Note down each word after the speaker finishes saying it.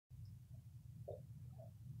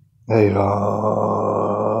Hey, it's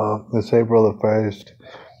April the 1st,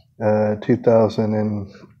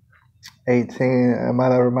 2018. And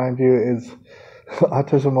might I remind you, it's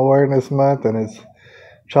Autism Awareness Month, and it's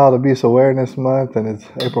Child Abuse Awareness Month, and it's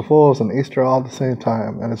April Fools and Easter all at the same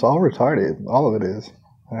time. And it's all retarded. All of it is.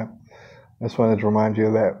 Yeah. I just wanted to remind you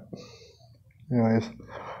of that. Anyways,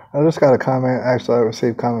 I just got a comment. Actually, I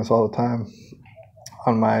receive comments all the time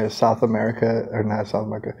on my South America, or not South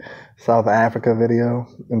America, South Africa video,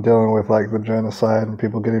 and dealing with like the genocide and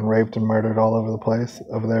people getting raped and murdered all over the place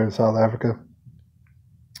over there in South Africa.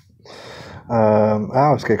 I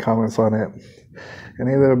always get comments on it, and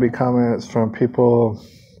either it'll be comments from people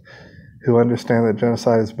who understand that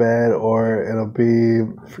genocide is bad, or it'll be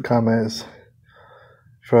comments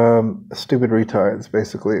from stupid retards,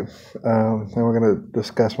 basically. And we're going to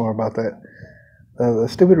discuss more about that. The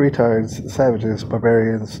stupid retards, savages,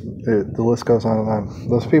 barbarians, the list goes on and on.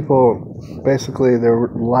 Those people, basically, their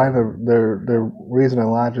reason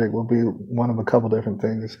and logic will be one of a couple different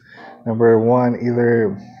things. Number one,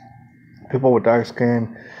 either people with dark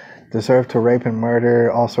skin deserve to rape and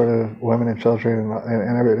murder all sort of women and children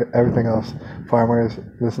and everything else, farmers,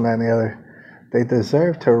 this and that and the other. They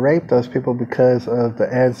deserve to rape those people because of the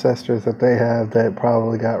ancestors that they have that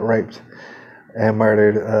probably got raped and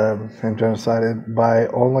murdered and genocided by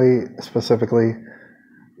only specifically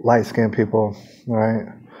light-skinned people, right?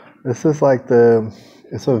 This is like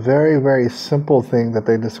it's a very, very simple thing that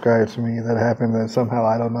they describe to me that happened that somehow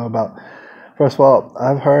I don't know about. First of all,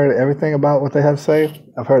 I've heard everything about what they have to say.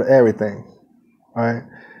 I've heard everything, right?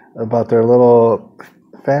 About their little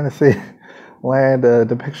fantasy land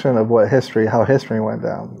depiction of how history went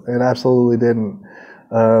down. It absolutely didn't.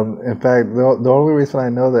 In fact, the only reason I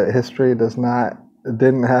know that history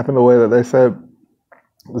didn't happen the way that they said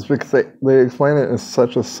is because they explain it in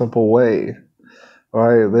such a simple way,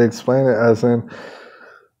 right? They explain it as in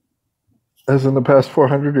the past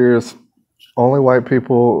 400 years, only white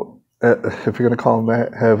people, if you're going to call them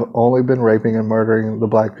that, have only been raping and murdering the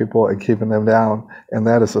black people and keeping them down, and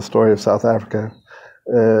that is the story of South Africa.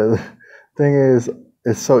 Thing is,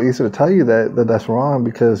 it's so easy to tell you that that's wrong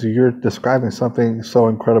because you're describing something so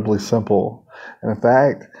incredibly simple. And in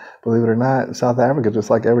fact, believe it or not, South Africa, just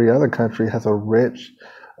like every other country, has a rich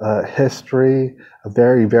history, a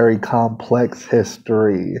very, very complex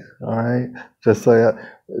history. All right, just so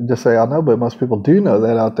y'all know, but most people do know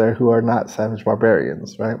that out there who are not savage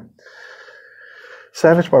barbarians, right?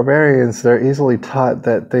 Savage barbarians, they're easily taught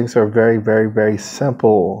that things are very, very, very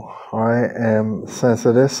simple. All right, and since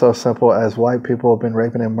it is so simple, as white people have been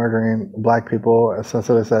raping and murdering black people, since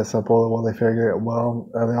it is that simple, well, they figure, well,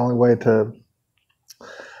 the only way to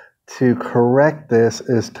correct this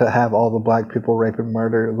is to have all the black people rape and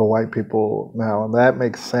murder the white people now, and that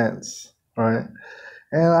makes sense, right?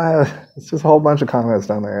 And it's just a whole bunch of comments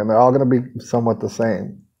down there, and they're all going to be somewhat the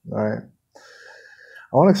same, all right?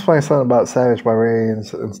 I want to explain something about savage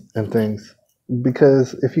barbarians and things,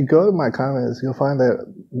 because if you go to my comments, you'll find that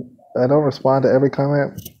I don't respond to every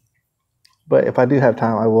comment, but if I do have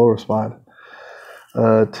time, I will respond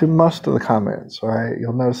to most of the comments, right?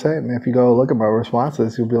 You'll notice it, and if you go look at my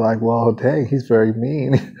responses, you'll be like, well, dang, he's very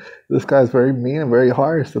mean. This guy's very mean and very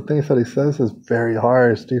harsh. The things that he says is very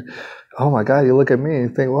harsh, dude. Oh my God, you look at me and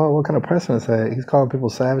you think, well, what kind of person is that? He's calling people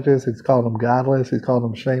savages. He's calling them godless. He's calling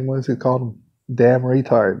them shameless. He's calling them damn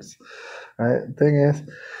retards, right? Thing is,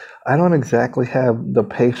 I don't exactly have the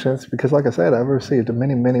patience because, like I said, I've received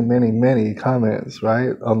many, many, many, many comments,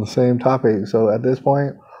 right, on the same topic. So at this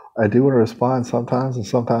point, I do want to respond sometimes and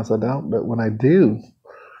sometimes I don't. But when I do,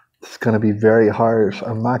 it's going to be very harsh.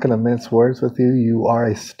 I'm not going to mince words with you. You are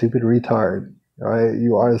a stupid retard, right?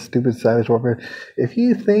 You are a stupid savage warfare. If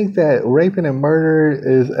you think that raping and murder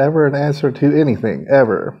is ever an answer to anything,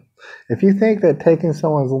 ever, if you think that taking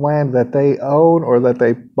someone's land that they own or that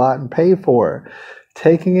they bought and paid for,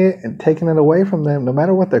 taking it and taking it away from them, no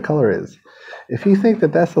matter what their color is, if you think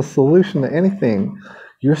that that's a solution to anything,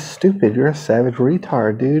 you're stupid. You're a savage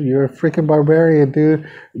retard, dude. You're a freaking barbarian, dude.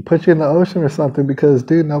 Put you in the ocean or something because,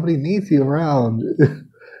 dude, nobody needs you around.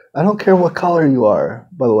 I don't care what color you are,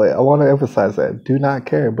 by the way. I want to emphasize that. Do not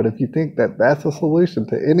care. But if you think that that's a solution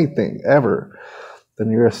to anything ever,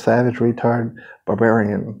 then you're a savage retard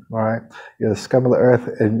barbarian, all right? You're the scum of the earth,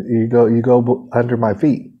 and you go under my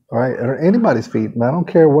feet, all right? Or anybody's feet, and I don't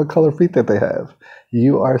care what color feet that they have.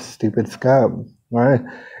 You are stupid scum, all right?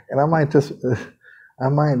 And I might just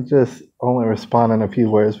only respond in a few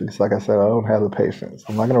words because, like I said, I don't have the patience.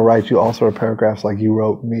 I'm not going to write you all sort of paragraphs like you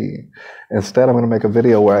wrote me. Instead, I'm going to make a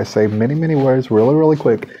video where I say many, many words really, really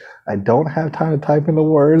quick. I don't have time to type in the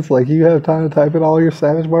words like you have time to type in all your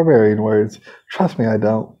savage barbarian words. Trust me, I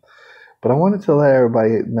don't. But I wanted to let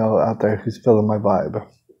everybody know out there who's feeling my vibe.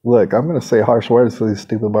 Look, I'm going to say harsh words to these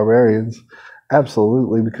stupid barbarians.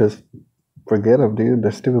 Absolutely, because forget them, dude.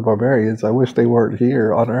 They're stupid barbarians. I wish they weren't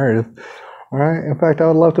here on Earth. All right. In fact, I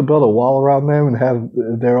would love to build a wall around them and have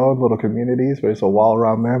their own little communities where there's a wall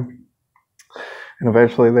around them. And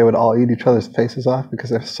eventually they would all eat each other's faces off because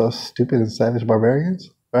they're so stupid and savage barbarians,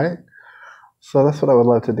 right? So that's what I would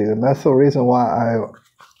love to do. And that's the reason why I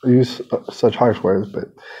use such harsh words. But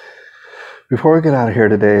before we get out of here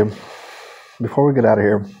today, I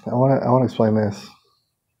want to explain this.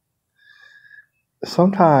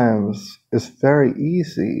 Sometimes it's very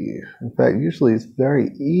easy, in fact, usually it's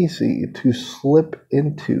very easy to slip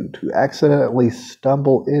into, to accidentally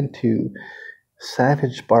stumble into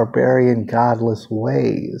savage, barbarian, godless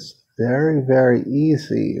ways. Very, very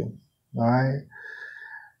easy, all right?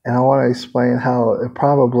 And I want to explain how it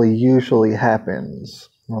probably usually happens,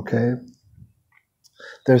 okay?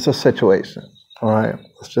 There's a situation, all right?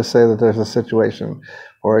 Let's just say that there's a situation.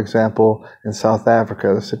 For example, in South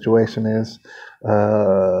Africa, the situation is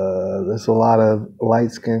there's a lot of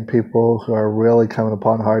light-skinned people who are really coming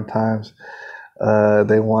upon hard times.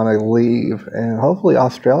 They want to leave, and hopefully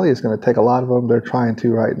Australia is going to take a lot of them. They're trying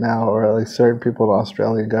to right now, or at least certain people in the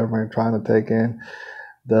Australian government are trying to take in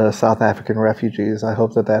the South African refugees. I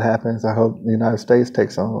hope that happens. I hope the United States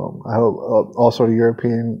takes some of them. I hope also the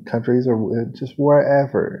European countries, or just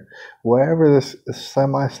wherever this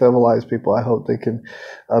semi-civilized people, I hope they can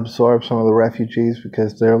absorb some of the refugees,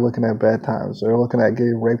 because they're looking at bad times. They're looking at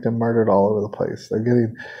getting raped and murdered all over the place.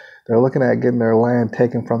 They're looking at getting their land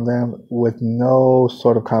taken from them with no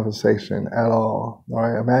sort of compensation at all. All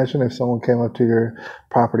right. Imagine if someone came up to your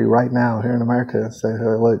property right now here in America and said, "Hey,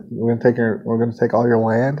 look, we're going to take all your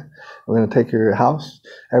land. We're going to take your house,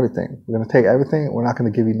 everything. We're going to take everything. We're not going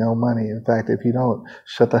to give you no money. In fact, if you don't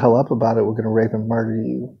shut the hell up about it, we're going to rape and murder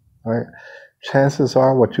you." All right. Chances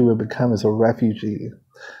are what you would become is a refugee.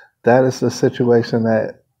 That is the situation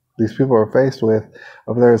that these people are faced with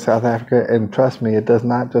over there in South Africa. And trust me, it does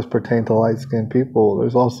not just pertain to light-skinned people.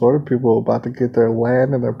 There's all sort of people about to get their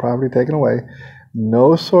land and their property taken away.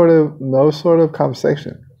 No sort of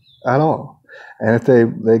compensation at all. And if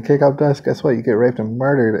they kick up dust, guess what? You get raped and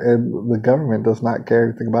murdered, and the government does not care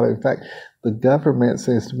anything about it. In fact, the government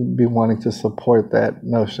seems to be wanting to support that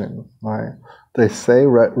notion. All right? They say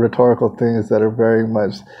rhetorical things that are very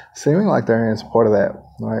much seeming like they're in support of that.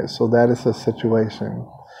 All right? So that is the situation.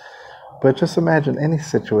 But just imagine any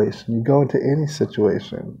situation. You go into any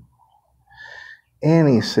situation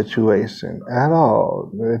at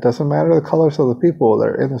all. It doesn't matter the colors of the people that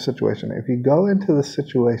are in the situation. If you go into the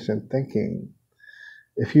situation thinking,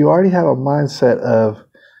 if you already have a mindset of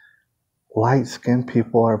light-skinned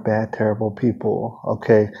people are bad, terrible people,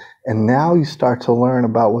 okay, and now you start to learn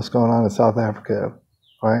about what's going on in South Africa,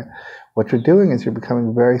 right? What you're doing is you're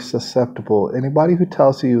becoming very susceptible. Anybody who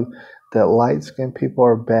tells you that light-skinned people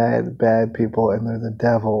are bad people and they're the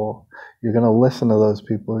devil, you're going to listen to those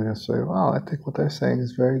people. You're going to say, "Oh, I think what they're saying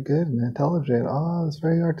is very good and intelligent. Oh, it's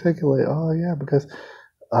very articulate. Oh, yeah, because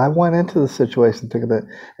I went into the situation thinking that."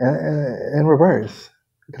 And in reverse,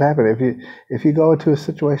 it could happen. If you go into a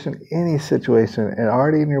situation, any situation, and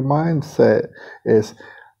already in your mindset is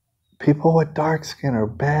people with dark skin are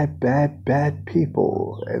bad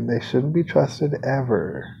people, and they shouldn't be trusted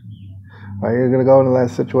ever. Right, you're going to go into that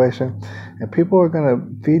situation, and people are going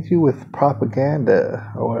to feed you with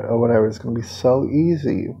propaganda or whatever. It's going to be so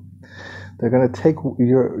easy. They're going to take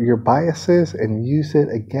your biases and use it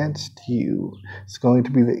against you. It's going to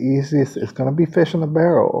be the easiest. It's going to be fish in a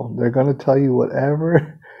barrel. They're going to tell you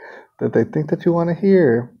whatever that they think that you want to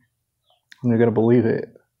hear, and you're going to believe it.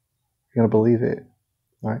 You're going to believe it.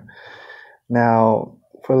 Right? Now,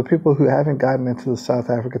 for the people who haven't gotten into the South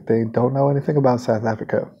Africa thing, don't know anything about South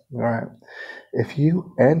Africa, all right? If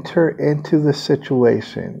you enter into the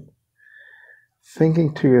situation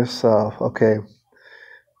thinking to yourself, okay,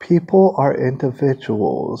 people are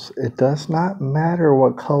individuals. It does not matter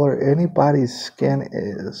what color anybody's skin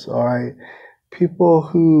is, all right? People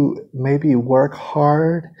who maybe work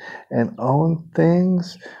hard and own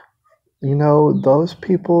things, you know, those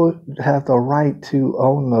people have the right to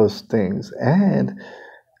own those things. And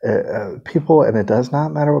people, and it does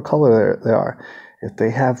not matter what color they are, if they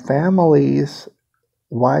have families,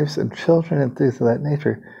 wives and children and things of that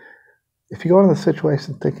nature, if you go into the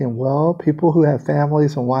situation thinking, well, people who have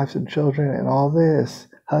families and wives and children and all this,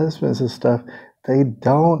 husbands and stuff, they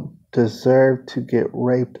don't deserve to get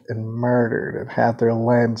raped and murdered and have their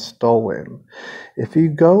land stolen. If you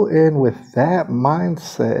go in with that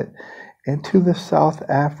mindset into the South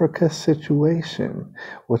Africa situation,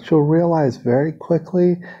 what you'll realize very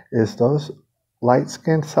quickly is those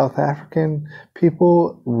light-skinned South African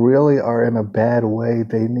people really are in a bad way.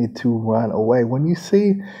 They need to run away. When you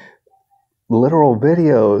see literal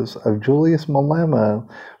videos of Julius Malema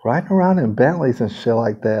riding around in Bentleys and shit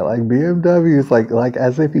like that, like BMWs, like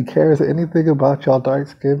as if he cares anything about y'all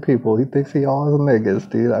dark-skinned people. He thinks he all is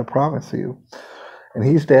niggas, dude, I promise you. And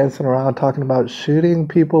he's dancing around talking about shooting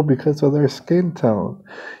people because of their skin tone.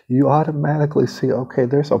 You automatically see, okay,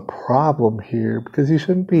 there's a problem here, because you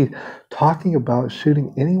shouldn't be talking about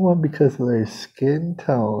shooting anyone because of their skin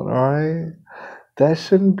tone, all right? That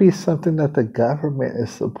shouldn't be something that the government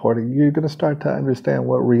is supporting. You're going to start to understand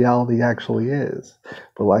what reality actually is.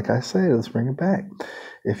 But like I said, let's bring it back.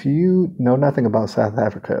 If you know nothing about South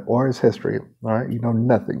Africa or its history, all right, you know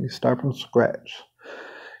nothing. You start from scratch.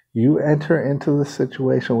 You enter into the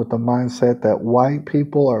situation with the mindset that white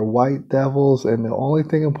people are white devils and the only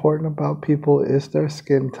thing important about people is their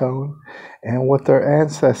skin tone and what their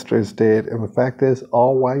ancestors did. And the fact is,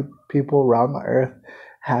 all white people around the earth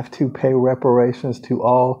have to pay reparations to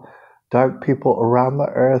all dark people around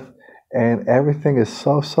the earth. And everything is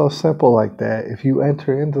so simple like that. If you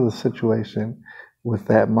enter into the situation with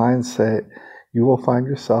that mindset, you will find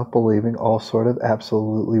yourself believing all sort of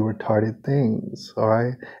absolutely retarded things, all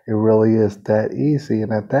right? It really is that easy.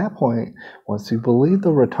 And at that point, once you believe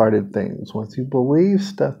the retarded things, once you believe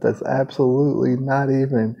stuff that's absolutely not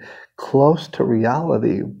even close to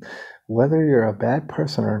reality, whether you're a bad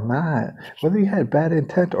person or not, whether you had bad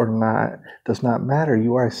intent or not, does not matter.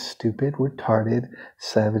 You are a stupid, retarded,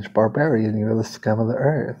 savage barbarian. You're the scum of the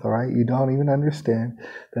earth, all right? You don't even understand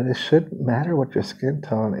that it shouldn't matter what your skin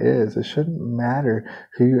tone is. It shouldn't matter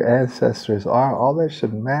who your ancestors are. All that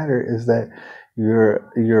should matter is that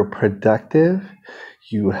you're productive.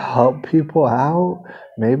 You help people out.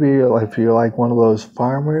 Maybe if you're like one of those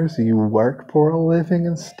farmers, you work for a living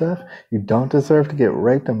and stuff. You don't deserve to get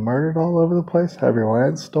raped and murdered all over the place, have your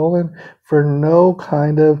land stolen for no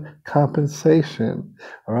kind of compensation.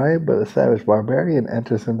 All right, but a savage barbarian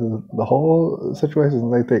enters into the whole situation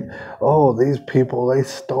and they think, oh, these people, they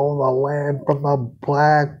stole the land from the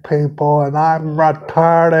black people and I'm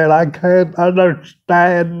retarded. I can't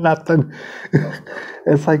understand nothing.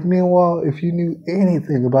 It's like, meanwhile, if you knew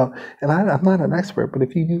anything about, and I'm not an expert, but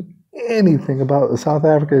if you knew anything about South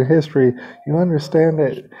African history, you understand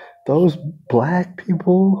that those black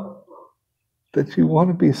people that you want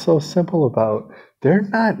to be so simple about, they're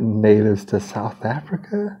not natives to South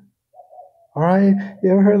Africa. All right,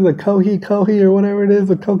 you ever heard of the Kohi or whatever it is,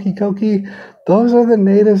 the Koki? Those are the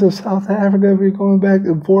natives of South Africa. If you're going back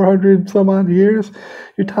 400 some odd years,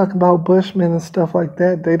 you're talking about Bushmen and stuff like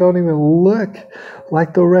that. They don't even look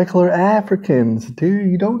like the regular Africans,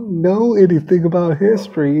 dude. You don't know anything about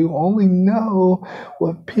history. You only know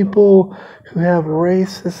what people who have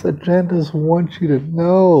racist agendas want you to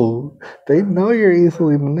know. They know you're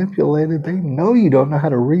easily manipulated. They know you don't know how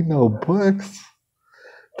to read no books.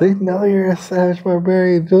 They know you're a savage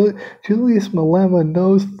barbarian. Julius Malema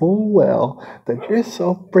knows full well that you're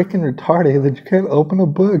so freaking retarded that you can't open a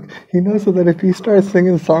book. He knows that if you start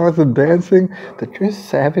singing songs and dancing, that your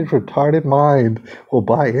savage, retarded mind will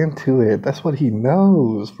buy into it. That's what he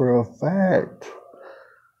knows for a fact.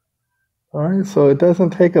 All right, so it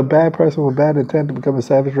doesn't take a bad person with bad intent to become a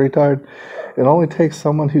savage retard. It only takes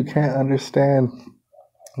someone who can't understand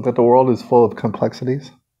that the world is full of complexities.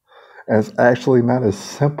 And it's actually not as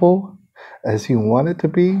simple as you want it to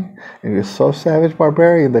be. And you're so savage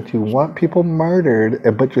barbarian that you want people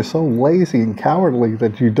murdered, but you're so lazy and cowardly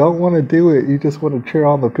that you don't want to do it. You just want to cheer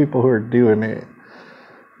on the people who are doing it.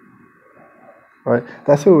 Right?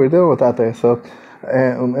 That's what we're dealing with out there. So,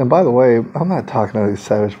 and by the way, I'm not talking to these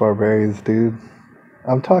savage barbarians, dude.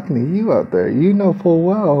 I'm talking to you out there. You know full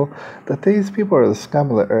well that these people are the scum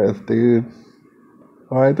of the earth, dude.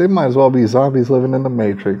 All right, they might as well be zombies living in the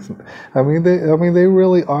Matrix. I mean, they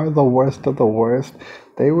really are the worst of the worst.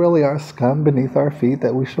 They really are scum beneath our feet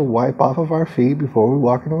that we should wipe off of our feet before we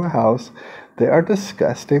walk into the house. They are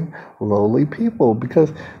disgusting, lowly people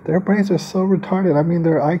because their brains are so retarded. I mean,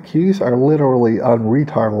 their IQs are literally on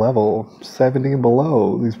retard level, 70 and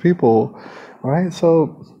below. These people, all right,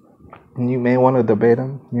 so you may want to debate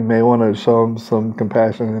them. You may want to show them some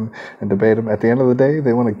compassion and debate them. At the end of the day,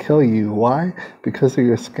 they want to kill you. Why? Because of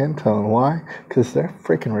your skin tone. Why? Because they're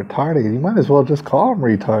freaking retarded. You might as well just call them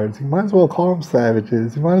retards. You might as well call them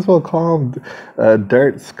savages. You might as well call them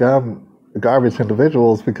dirt, scum, garbage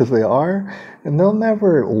individuals because they are. And they'll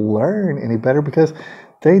never learn any better because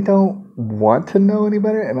they don't want to know any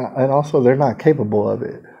better. And also, they're not capable of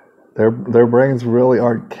it. Their brains really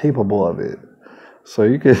aren't capable of it. So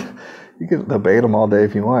you can debate them all day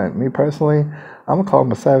if you want. Me personally, I'm gonna call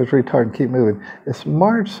him a savage retard and keep moving. It's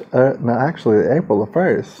March, no, actually April the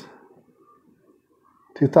 1st,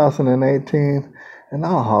 2018, and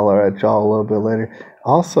I'll holler at y'all a little bit later.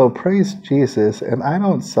 Also, praise Jesus, and I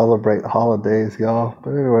don't celebrate holidays, y'all. But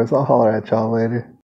anyways, I'll holler at y'all later.